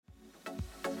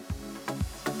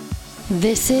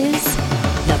This is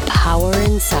The Power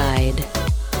Inside,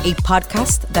 a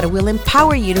podcast that will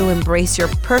empower you to embrace your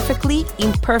perfectly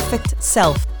imperfect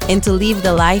self and to live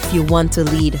the life you want to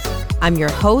lead. I'm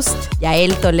your host,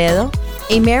 Jael Toledo,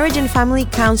 a marriage and family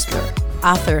counselor,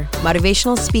 author,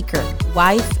 motivational speaker,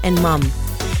 wife, and mom.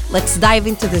 Let's dive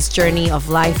into this journey of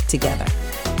life together.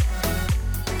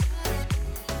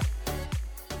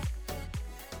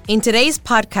 In today's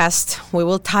podcast, we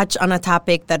will touch on a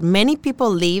topic that many people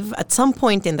live at some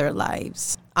point in their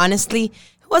lives. Honestly,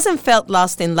 who hasn't felt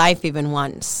lost in life even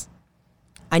once?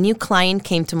 A new client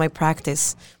came to my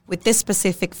practice with this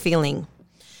specific feeling.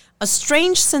 A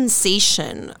strange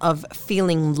sensation of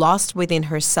feeling lost within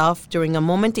herself during a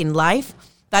moment in life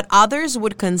that others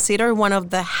would consider one of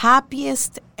the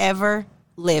happiest ever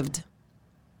lived.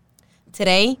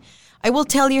 Today, I will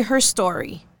tell you her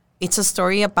story. It's a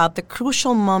story about the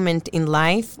crucial moment in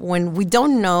life when we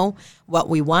don't know what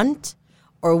we want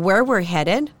or where we're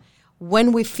headed,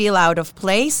 when we feel out of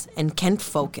place and can't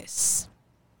focus.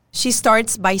 She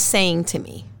starts by saying to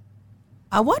me,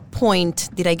 "At what point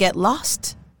did I get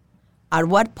lost? At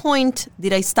what point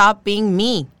did I stop being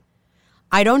me?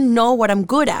 I don't know what I'm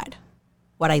good at,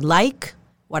 what I like,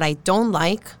 what I don't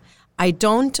like. I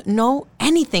don't know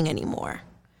anything anymore.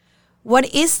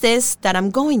 What is this that I'm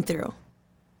going through?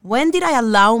 When did I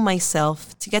allow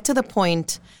myself to get to the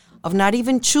point of not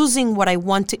even choosing what I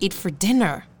want to eat for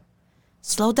dinner?"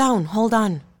 "Slow down, hold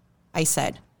on," I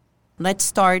said. "Let's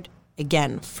start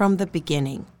again from the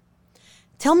beginning.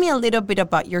 Tell me a little bit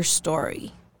about your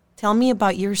story. Tell me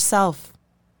about yourself."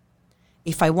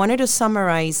 If I wanted to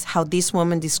summarize how this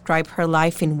woman described her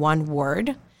life in one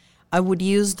word, I would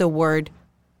use the word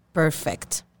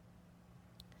perfect.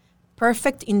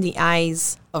 Perfect in the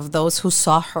eyes of those who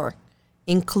saw her,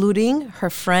 including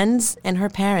her friends and her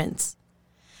parents.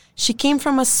 She came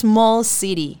from a small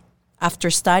city. After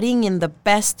studying in the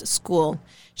best school,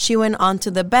 she went on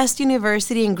to the best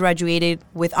university and graduated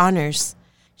with honors.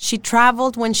 She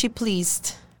traveled when she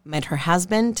pleased, met her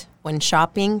husband, went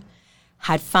shopping,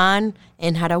 had fun,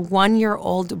 and had a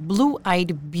 1-year-old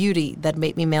blue-eyed beauty that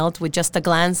made me melt with just a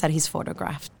glance at his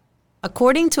photograph.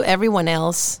 According to everyone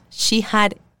else, she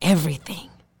had everything.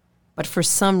 But for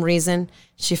some reason,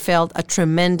 she felt a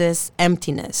tremendous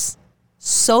emptiness,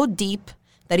 so deep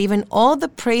that even all the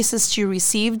praises she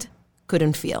received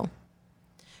couldn't feel.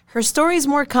 Her story is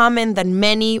more common than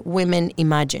many women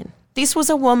imagine. This was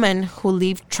a woman who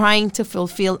lived trying to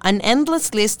fulfill an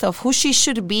endless list of who she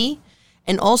should be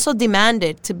and also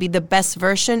demanded to be the best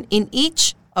version in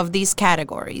each of these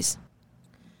categories.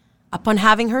 Upon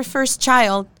having her first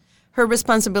child, her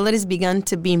responsibilities began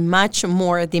to be much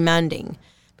more demanding.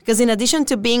 Because in addition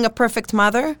to being a perfect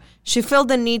mother, she felt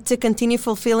the need to continue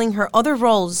fulfilling her other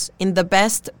roles in the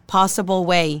best possible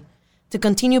way, to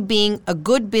continue being a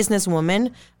good businesswoman,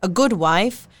 a good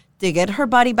wife, to get her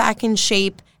body back in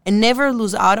shape, and never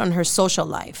lose out on her social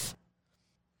life.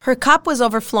 Her cup was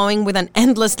overflowing with an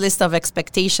endless list of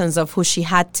expectations of who she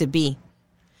had to be.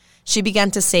 She began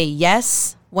to say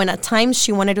yes, when at times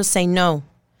she wanted to say no.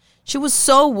 She was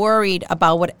so worried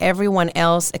about what everyone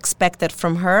else expected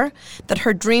from her that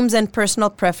her dreams and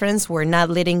personal preference were not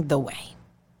leading the way.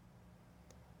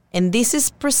 And this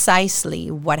is precisely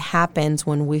what happens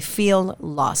when we feel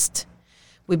lost.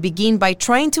 We begin by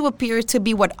trying to appear to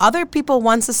be what other people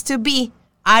want us to be,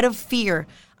 out of fear,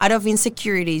 out of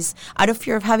insecurities, out of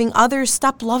fear of having others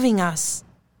stop loving us.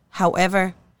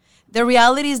 However, the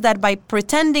reality is that by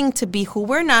pretending to be who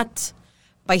we're not,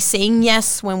 by saying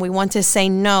yes when we want to say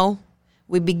no,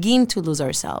 we begin to lose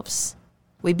ourselves.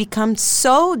 We become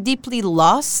so deeply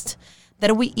lost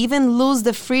that we even lose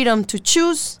the freedom to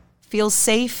choose, feel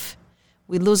safe.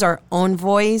 We lose our own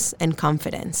voice and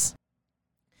confidence.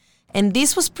 And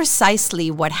this was precisely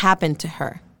what happened to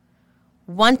her.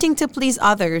 Wanting to please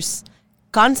others,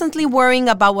 constantly worrying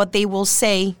about what they will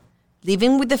say,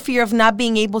 living with the fear of not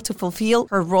being able to fulfill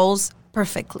her roles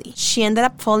perfectly. She ended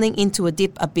up falling into a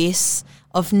deep abyss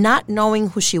of not knowing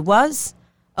who she was,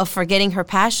 of forgetting her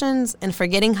passions, and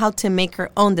forgetting how to make her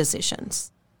own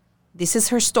decisions. This is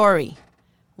her story,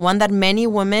 one that many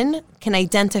women can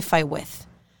identify with,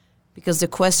 because the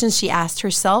questions she asked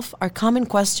herself are common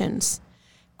questions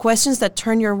that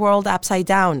turn your world upside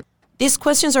down. These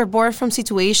questions are born from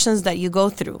situations that you go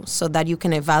through so that you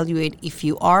can evaluate if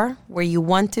you are where you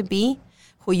want to be,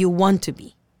 who you want to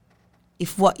be,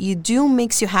 if what you do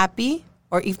makes you happy,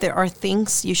 or if there are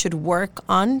things you should work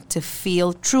on to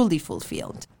feel truly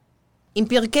fulfilled. In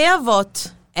Pirkei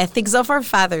Avot, Ethics of Our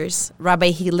Fathers,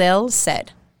 Rabbi Hillel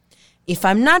said, "If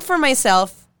I'm not for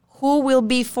myself, who will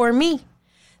be for me?"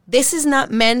 This is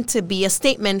not meant to be a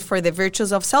statement for the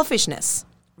virtues of selfishness.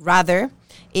 Rather,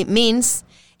 It means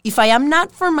if I am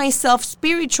not for myself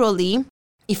spiritually,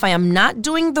 if I am not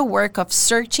doing the work of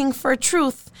searching for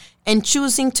truth and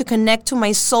choosing to connect to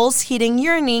my soul's hidden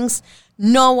yearnings,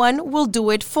 no one will do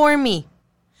it for me.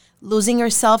 Losing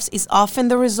ourselves is often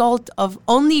the result of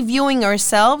only viewing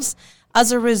ourselves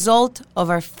as a result of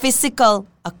our physical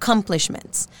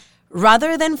accomplishments,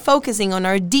 rather than focusing on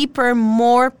our deeper,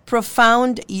 more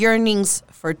profound yearnings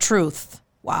for truth.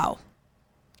 Wow.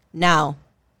 Now,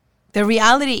 the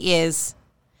reality is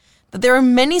that there are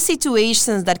many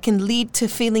situations that can lead to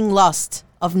feeling lost,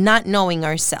 of not knowing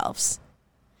ourselves.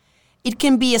 It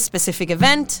can be a specific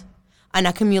event, an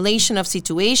accumulation of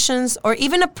situations, or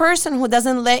even a person who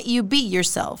doesn't let you be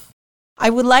yourself. I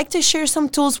would like to share some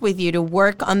tools with you to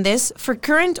work on this for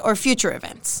current or future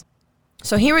events.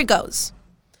 So here it goes.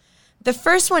 The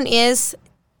first one is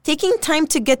taking time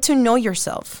to get to know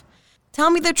yourself.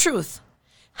 Tell me the truth.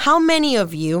 How many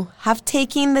of you have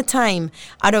taken the time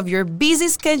out of your busy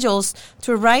schedules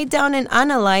to write down and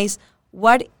analyze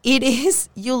what it is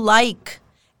you like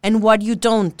and what you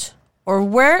don't, or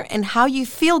where and how you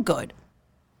feel good?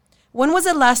 When was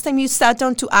the last time you sat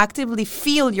down to actively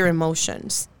feel your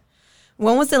emotions?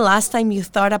 When was the last time you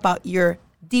thought about your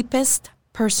deepest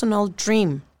personal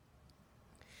dream?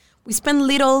 We spend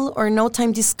little or no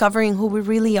time discovering who we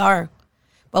really are,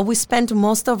 but we spend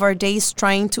most of our days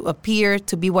trying to appear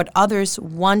to be what others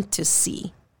want to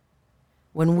see.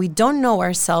 When we don't know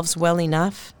ourselves well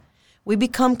enough, we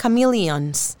become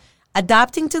chameleons,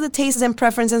 adapting to the tastes and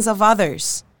preferences of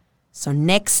others. So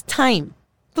next time,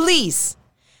 please,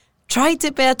 try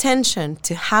to pay attention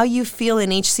to how you feel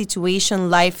in each situation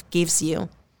life gives you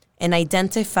and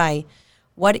identify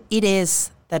what it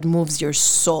is that moves your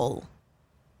soul.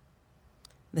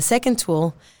 The second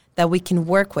tool that we can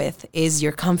work with is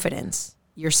your confidence,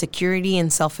 your security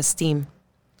and self-esteem.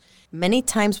 Many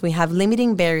times we have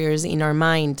limiting barriers in our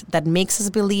mind that makes us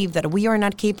believe that we are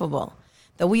not capable,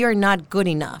 that we are not good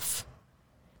enough.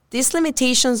 These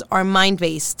limitations are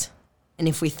mind-based, and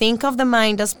if we think of the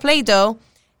mind as Play-Doh,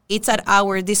 it's at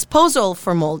our disposal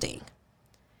for molding.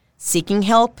 Seeking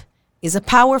help is a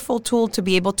powerful tool to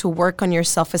be able to work on your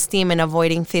self-esteem and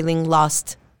avoiding feeling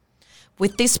lost.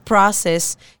 With this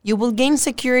process, you will gain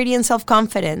security and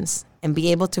self-confidence and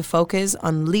be able to focus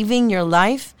on living your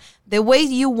life the way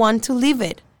you want to live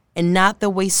it and not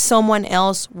the way someone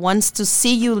else wants to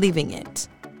see you living it.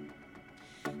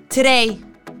 Today,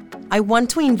 I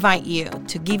want to invite you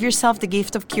to give yourself the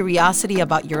gift of curiosity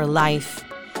about your life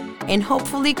and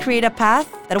hopefully create a path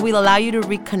that will allow you to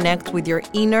reconnect with your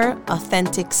inner,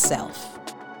 authentic self.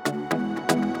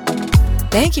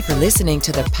 Thank you for listening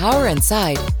to The Power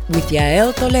Inside with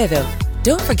Jael Toledo.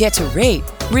 Don't forget to rate,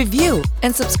 review,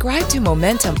 and subscribe to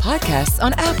Momentum Podcasts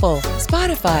on Apple,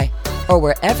 Spotify, or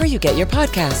wherever you get your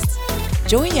podcasts.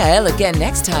 Join Jael again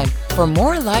next time for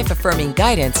more life-affirming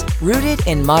guidance rooted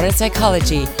in modern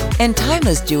psychology and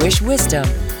timeless Jewish wisdom.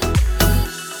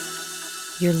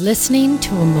 You're listening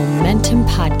to a Momentum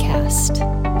podcast.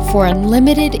 For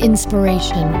unlimited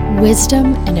inspiration,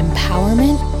 wisdom, and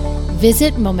empowerment,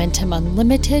 visit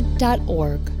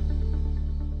MomentumUnlimited.org.